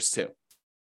 4 years too.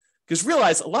 Because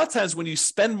realize a lot of times when you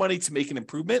spend money to make an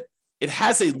improvement, it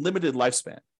has a limited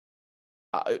lifespan.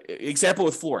 Example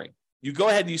with flooring. You go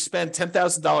ahead and you spend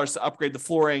 $10,000 to upgrade the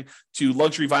flooring to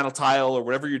luxury vinyl tile or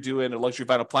whatever you're doing, or luxury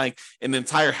vinyl plank in the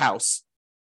entire house.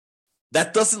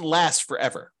 That doesn't last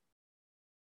forever,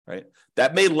 right?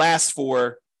 That may last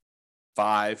for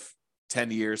 5,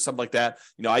 10 years, something like that.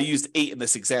 I used 8 in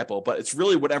this example, but it's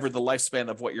really whatever the lifespan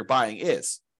of what you're buying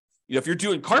is. If you're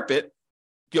doing carpet,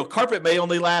 carpet may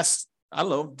only last, I don't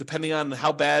know, depending on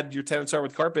how bad your tenants are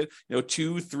with carpet,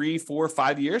 2, 3, 4,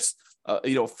 5 years,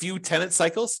 a few tenant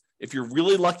cycles. If you're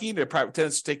really lucky to private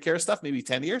tenants to take care of stuff, maybe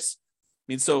 10 years.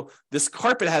 So this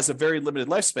carpet has a very limited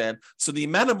lifespan. So the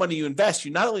amount of money you invest,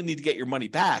 you not only need to get your money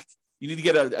back, you need to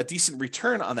get a decent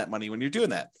return on that money when you're doing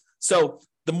that. So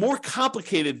the more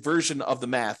complicated version of the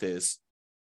math is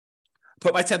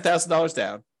put my $10,000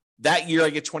 down. That year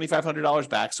I get $2,500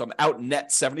 back. So I'm out net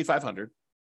 $7,500.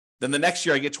 Then the next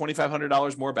year I get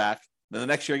 $2,500 more back. Then the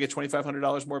next year I get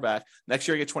 $2,500 more back. Next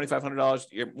year I get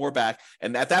 $2,500 more back.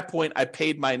 And at that point, I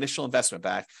paid my initial investment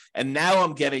back. And now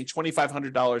I'm getting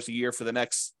 $2,500 a year for the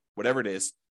next, whatever it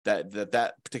is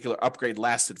that particular upgrade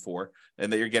lasted for,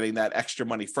 and that you're getting that extra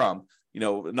money from,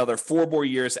 another 4 more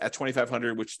years at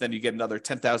 $2,500, which then you get another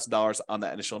 $10,000 on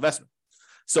that initial investment.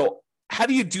 So how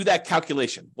do you do that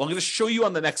calculation? Well, I'm going to show you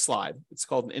on the next slide. It's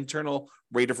called an internal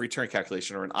rate of return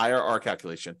calculation, or an IRR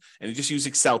calculation. And you just use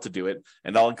Excel to do it.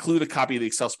 And I'll include a copy of the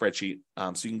Excel spreadsheet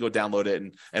so you can go download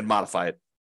it and modify it.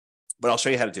 But I'll show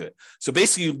you how to do it. So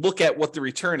basically, you look at what the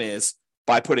return is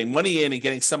by putting money in and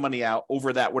getting some money out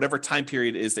over that, whatever time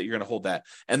period is that you're going to hold that.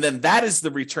 And then that is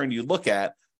the return you look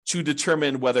at to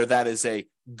determine whether that is a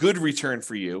good return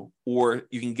for you or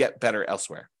you can get better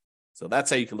elsewhere. So that's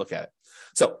how you can look at it.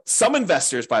 So some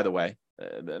investors, by the way,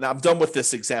 and I'm done with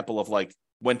this example of like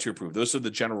when to approve. Those are the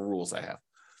general rules I have.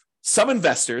 Some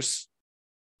investors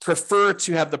prefer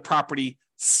to have the property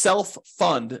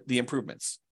self-fund the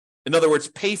improvements. In other words,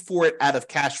 pay for it out of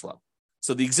cash flow.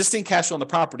 So the existing cash flow on the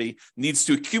property needs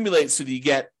to accumulate so that you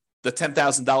get the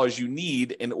 $10,000 you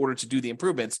need in order to do the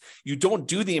improvements. You don't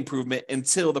do the improvement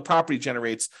until the property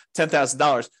generates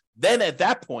 $10,000. Then at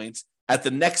that point, at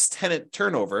the next tenant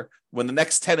turnover, when the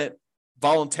next tenant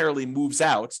voluntarily moves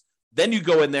out, then you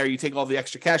go in there, you take all the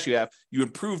extra cash you have, you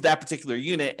improve that particular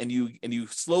unit, and you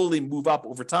slowly move up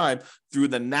over time through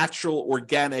the natural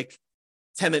organic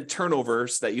tenant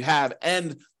turnovers that you have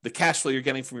and the cash flow you're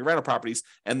getting from your rental properties,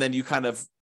 and then you kind of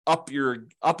up your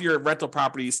rental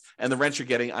properties and the rent you're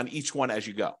getting on each one as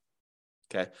you go.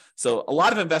 Okay, so a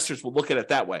lot of investors will look at it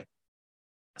that way.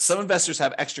 Some investors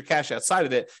have extra cash outside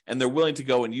of it, and they're willing to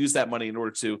go and use that money in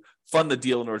order to fund the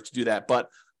deal in order to do that. But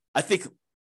I think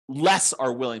less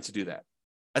are willing to do that.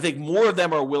 I think more of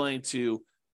them are willing to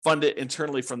fund it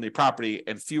internally from the property,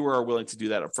 and fewer are willing to do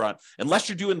that up front. Unless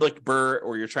you're doing like BRRRR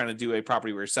or you're trying to do a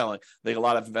property where you're selling, I think a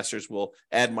lot of investors will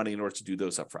add money in order to do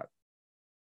those up front.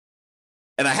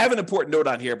 And I have an important note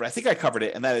on here, but I think I covered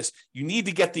it, and that is you need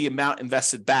to get the amount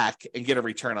invested back and get a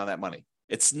return on that money.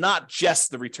 It's not just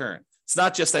the return. It's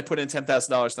not just I put in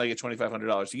 $10,000 and I get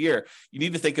 $2,500 a year. You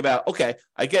need to think about, okay,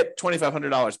 I get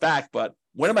 $2,500 back, but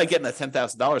when am I getting that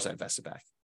 $10,000 I invested back?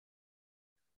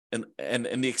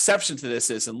 And the exception to this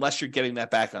is unless you're getting that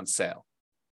back on sale.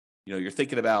 You're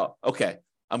thinking about, okay,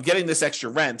 I'm getting this extra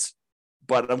rent,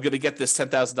 but I'm going to get this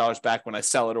 $10,000 back when I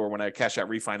sell it or when I cash out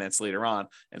refinance later on.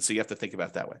 And so you have to think about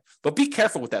it that way. But be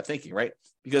careful with that thinking, right?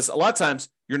 Because a lot of times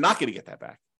you're not going to get that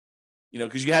back,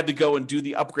 because you had to go and do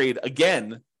the upgrade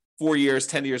again 4 years,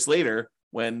 10 years later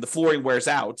when the flooring wears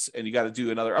out and you got to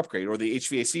do another upgrade, or the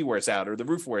HVAC wears out, or the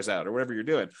roof wears out, or whatever you're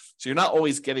doing. So you're not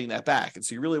always getting that back. And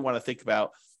so you really want to think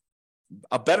about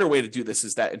a better way to do this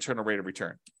is that internal rate of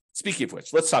return. Speaking of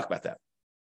which, let's talk about that.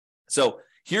 So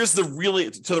here's to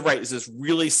the right is this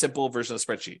really simple version of the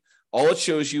spreadsheet. All it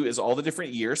shows you is all the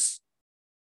different years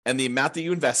and the amount that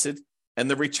you invested and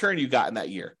the return you got in that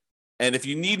year. And if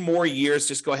you need more years,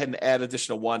 just go ahead and add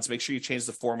additional ones. Make sure you change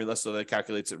the formula so that it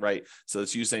calculates it right. So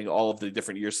it's using all of the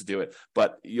different years to do it.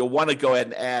 But you'll want to go ahead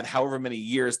and add however many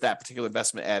years that particular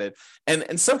investment added. And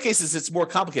in some cases, it's more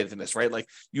complicated than this, right? Like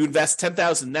you invest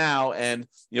 $10,000 now and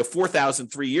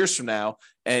 $4,000 3 years from now,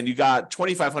 and you got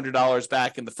 $2,500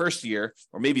 back in the first year,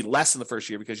 or maybe less in the first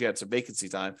year because you had some vacancy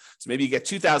time. So maybe you get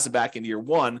 $2,000 back in year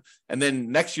one, and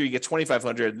then next year you get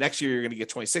 $2,500. Next year you're going to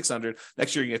get $2,600.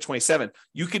 Next year you get $2,700.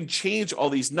 You can change all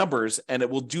these numbers, and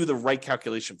it will do the right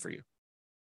calculation for you.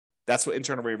 That's what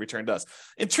internal rate of return does.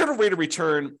 Internal rate of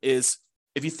return is,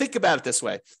 if you think about it this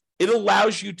way, it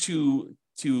allows you to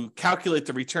calculate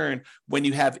the return when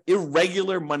you have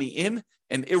irregular money in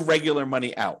and irregular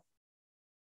money out.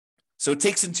 So it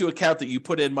takes into account that you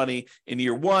put in money in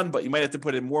year one, but you might have to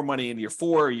put in more money in year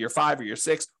 4 or year 5 or year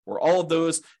 6 or all of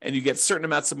those. And you get certain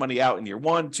amounts of money out in year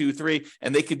 1, 2, 3,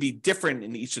 and they could be different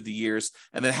in each of the years.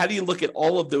 And then how do you look at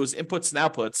all of those inputs and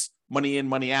outputs, money in,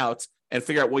 money out, and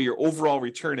figure out what your overall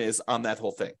return is on that whole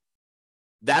thing?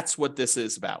 That's what this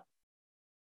is about.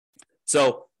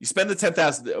 So you spend the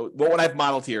 $10,000. What I've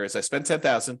modeled here is I spend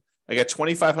 $10,000. I got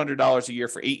 $2,500 a year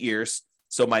for 8 years.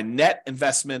 So my net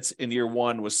investments in year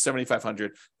one was $7,500.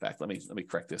 In fact, let me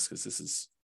correct this because this is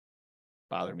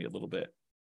bothering me a little bit.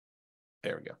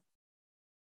 There we go.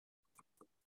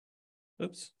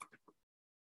 Oops.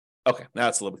 Okay, now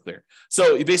it's a little bit clearer.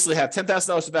 So you basically have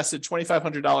 $10,000 invested,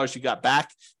 $2,500 you got back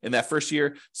in that first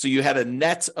year. So you had a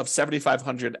net of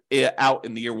 $7,500 out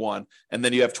in the year one, and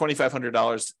then you have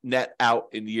 $2,500 net out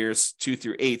in years 2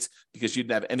 through 8 because you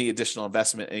didn't have any additional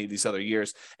investment in any of these other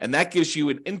years, and that gives you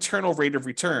an internal rate of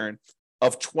return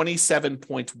of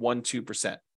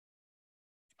 27.12%.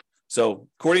 So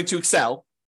according to Excel,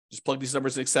 just plug these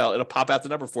numbers in Excel, it'll pop out the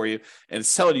number for you, and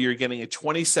it's telling you you're getting a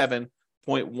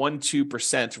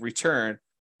 27.12% return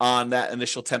on that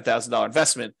initial $10,000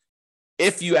 investment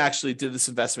if you actually did this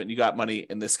investment and you got money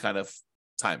in this kind of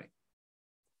timing.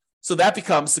 So that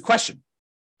becomes the question.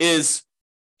 Is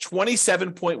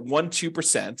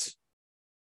 27.12%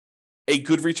 a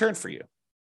good return for you?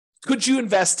 Could you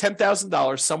invest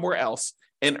 $10,000 somewhere else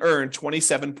and earn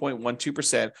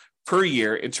 27.12% per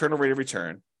year internal rate of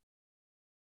return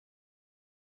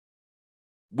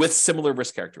with similar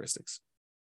risk characteristics?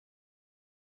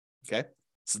 Okay,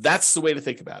 so that's the way to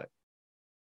think about it.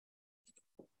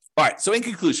 All right, so in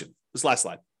conclusion, this last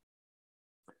slide.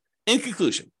 In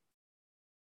conclusion,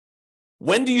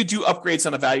 when do you do upgrades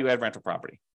on a value-add rental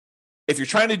property? If you're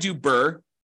trying to do BRRRR,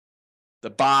 the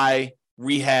buy,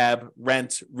 rehab,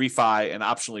 rent, refi, and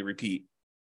optionally repeat,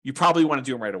 you probably want to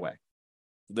do them right away.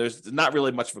 There's not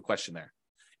really much of a question there.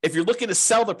 If you're looking to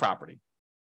sell the property,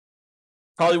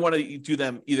 probably want to do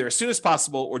them either as soon as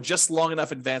possible or just long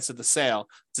enough in advance of the sale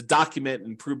to document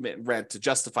improvement in rent to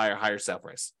justify a higher sale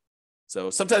price.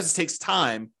 So sometimes it takes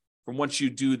time from once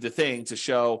you do the thing to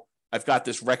show I've got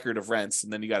this record of rents,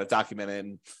 and then you got to document it,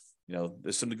 and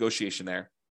there's some negotiation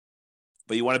there.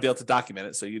 But you want to be able to document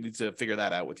it, so you need to figure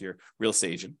that out with your real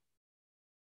estate agent.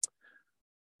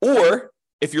 Or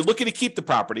if you're looking to keep the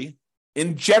property,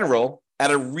 in general,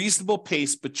 at a reasonable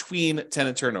pace between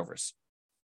tenant turnovers.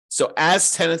 So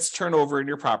as tenants turn over in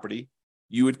your property,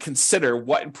 you would consider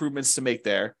what improvements to make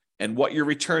there and what your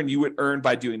return you would earn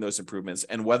by doing those improvements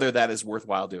and whether that is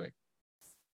worthwhile doing.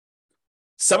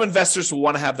 Some investors will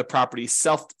want to have the property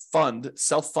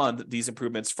self-fund these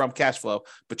improvements from cash flow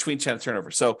between tenant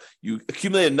turnover. So you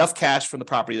accumulate enough cash from the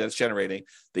property that it's generating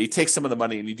that you take some of the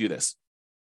money and you do this.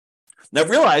 Now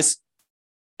realize,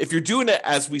 if you're doing it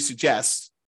as we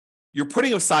suggest, you're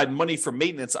putting aside money for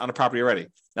maintenance on a property already.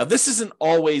 Now, this isn't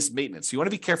always maintenance. You want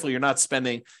to be careful you're not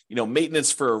spending,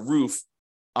 maintenance for a roof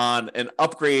on an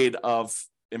upgrade of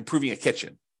improving a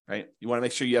kitchen, right? You want to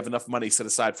make sure you have enough money set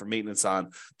aside for maintenance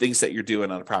on things that you're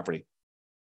doing on a property.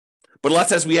 But a lot of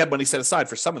times we have money set aside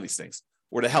for some of these things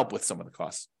or to help with some of the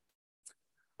costs.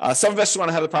 Some investors want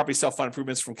to have the property self-fund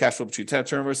improvements from cash flow between tenant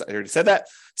turnovers. I already said that.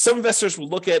 Some investors will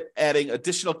look at adding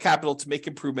additional capital to make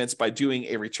improvements by doing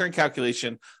a return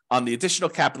calculation on the additional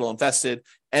capital invested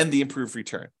and the improved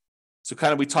return. So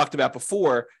kind of we talked about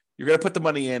before, you're going to put the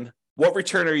money in. What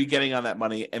return are you getting on that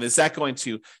money? And is that going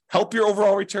to help your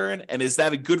overall return? And is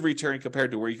that a good return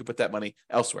compared to where you could put that money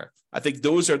elsewhere? I think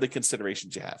those are the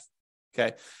considerations you have. Okay.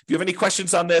 If you have any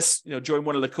questions on this, join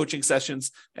one of the coaching sessions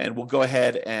and we'll go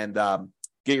ahead and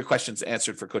get your questions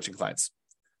answered for coaching clients.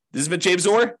 This has been James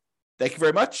Orr. Thank you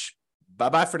very much.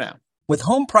 Bye-bye for now. With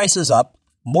home prices up,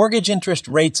 mortgage interest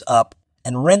rates up,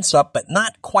 and rents up, but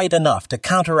not quite enough to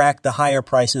counteract the higher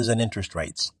prices and interest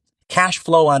rates, cash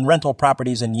flow on rental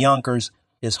properties in Yonkers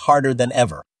is harder than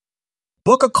ever.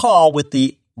 Book a call with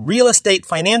the Real Estate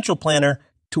Financial Planner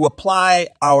to apply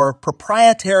our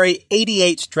proprietary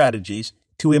 88 strategies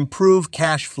to improve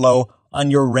cash flow on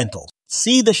your rentals.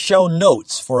 See the show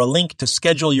notes for a link to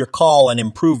schedule your call and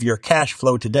improve your cash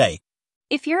flow today.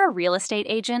 If you're a real estate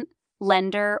agent,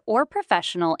 lender, or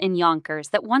professional in Yonkers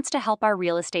that wants to help our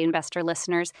real estate investor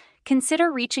listeners, consider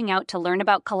reaching out to learn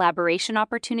about collaboration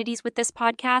opportunities with this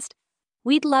podcast.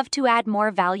 We'd love to add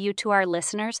more value to our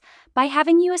listeners by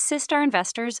having you assist our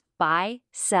investors buy,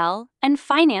 sell, and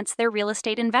finance their real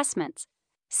estate investments.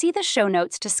 See the show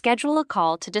notes to schedule a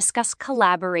call to discuss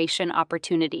collaboration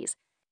opportunities.